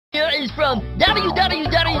is from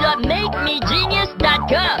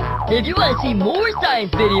www.makemegenius.com. If you want to see more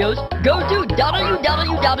science videos, go to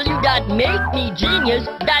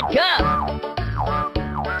www.makemegenius.com.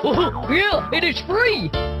 Oh, yeah, it is free!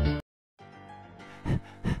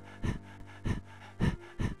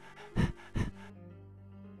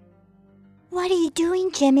 What are you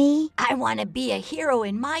doing, Jimmy? I want to be a hero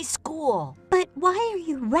in my school. But why are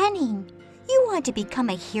you running? You want to become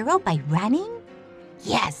a hero by running?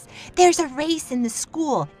 Yes, there's a race in the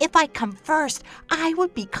school. If I come first, I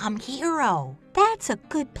would become hero. That's a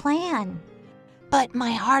good plan. But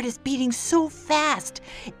my heart is beating so fast.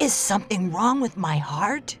 Is something wrong with my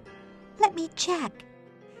heart? Let me check.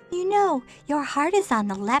 You know, your heart is on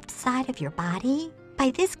the left side of your body.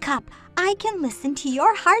 By this cup, I can listen to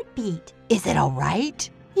your heartbeat. Is it all right?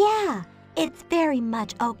 Yeah, it's very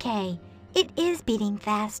much okay. It is beating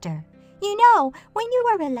faster. You know, when you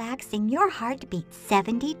are relaxing, your heart beats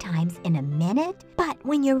 70 times in a minute. But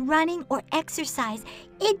when you're running or exercise,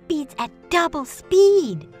 it beats at double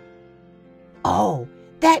speed. Oh,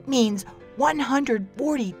 that means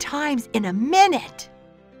 140 times in a minute.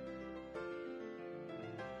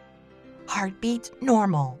 Heartbeats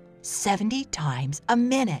normal, 70 times a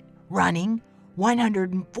minute. Running,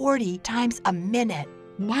 140 times a minute.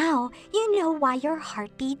 Now you know why your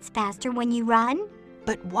heart beats faster when you run?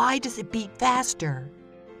 But why does it beat faster?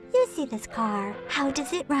 You see this car. How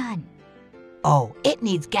does it run? Oh, it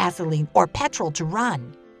needs gasoline or petrol to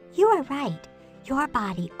run. You are right. Your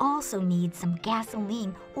body also needs some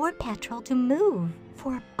gasoline or petrol to move.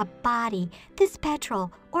 For a body, this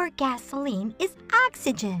petrol or gasoline is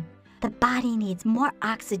oxygen. The body needs more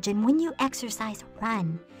oxygen when you exercise or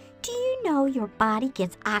run. Do you know your body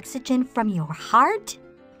gets oxygen from your heart?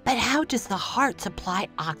 But how does the heart supply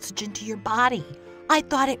oxygen to your body? I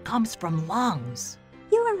thought it comes from lungs.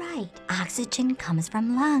 You are right. Oxygen comes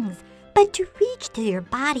from lungs. But to reach to your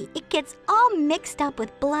body, it gets all mixed up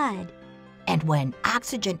with blood. And when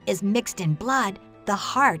oxygen is mixed in blood, the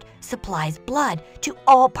heart supplies blood to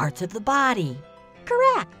all parts of the body.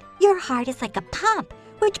 Correct. Your heart is like a pump,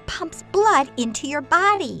 which pumps blood into your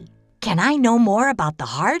body. Can I know more about the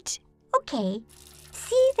heart? Okay.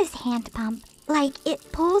 See this hand pump? Like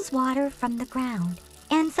it pulls water from the ground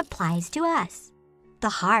and supplies to us. The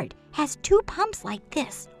heart has two pumps like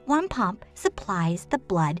this. One pump supplies the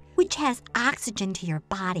blood, which has oxygen to your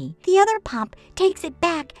body. The other pump takes it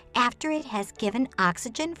back after it has given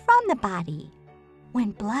oxygen from the body.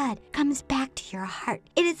 When blood comes back to your heart,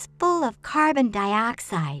 it is full of carbon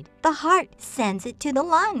dioxide. The heart sends it to the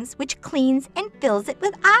lungs, which cleans and fills it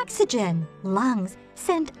with oxygen. Lungs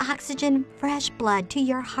send oxygen, fresh blood to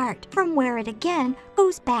your heart, from where it again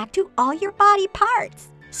goes back to all your body parts.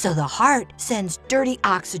 So the heart sends dirty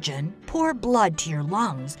oxygen, poor blood to your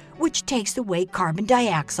lungs, which takes away carbon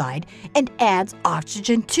dioxide and adds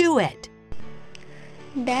oxygen to it.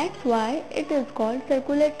 That's why it is called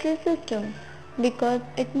circulatory system, because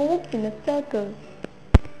it moves in a circle.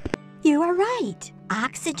 You are right.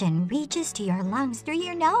 Oxygen reaches to your lungs through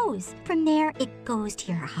your nose. From there, it goes to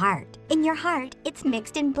your heart. In your heart, it's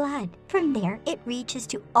mixed in blood. From there, it reaches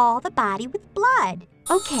to all the body with blood.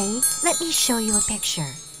 Okay, let me show you a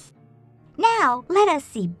picture. Now, let us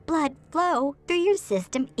see blood flow through your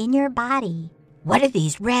system in your body. What are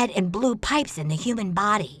these red and blue pipes in the human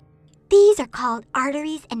body? These are called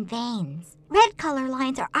arteries and veins. Red color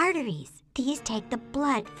lines are arteries. These take the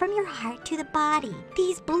blood from your heart to the body.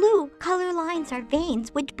 These blue color lines are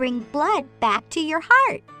veins, which bring blood back to your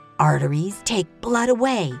heart. Arteries take blood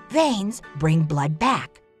away. Veins bring blood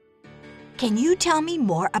back. Can you tell me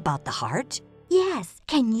more about the heart? Yes.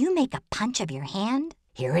 Can you make a punch of your hand?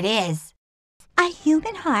 Here it is. A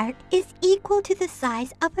human heart is equal to the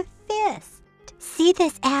size of a fist. See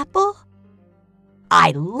this apple?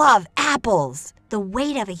 I love apples. The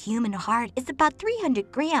weight of a human heart is about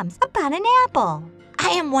 300 grams, about an apple. I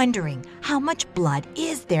am wondering, how much blood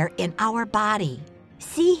is there in our body?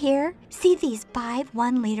 See here? See these 5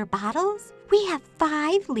 1-liter bottles? We have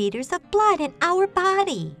 5 liters of blood in our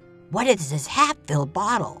body. What is this half-filled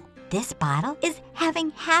bottle? This bottle is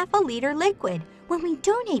having half a liter liquid. When we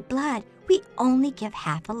donate blood, we only give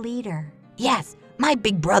half a liter. Yes, my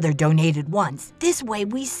big brother donated once. This way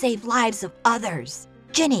we save lives of others.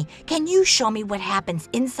 Jenny, can you show me what happens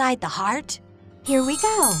inside the heart? Here we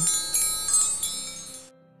go.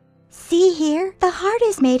 See here? The heart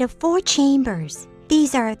is made of 4 chambers.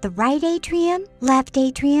 These are the right atrium,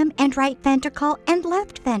 and right ventricle, and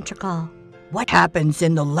left ventricle. What happens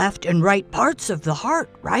in the left and right parts of the heart,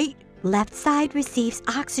 right? Left side receives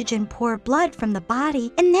oxygen-poor blood from the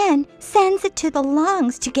body and then sends it to the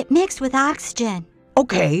lungs to get mixed with oxygen.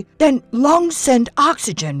 Okay, then lungs send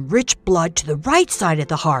oxygen-rich blood to the right side of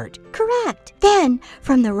the heart. Correct. Then,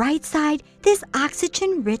 from the right side, this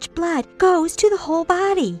oxygen-rich blood goes to the whole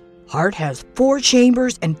body. Heart has 4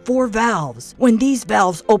 chambers and 4 valves. When these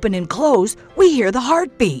valves open and close, we hear the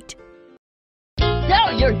heartbeat.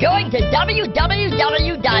 So you're going to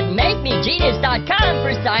www.makemegenius.com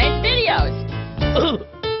for science videos.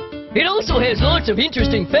 It also has lots of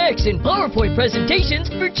interesting facts and PowerPoint presentations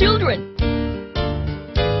for children.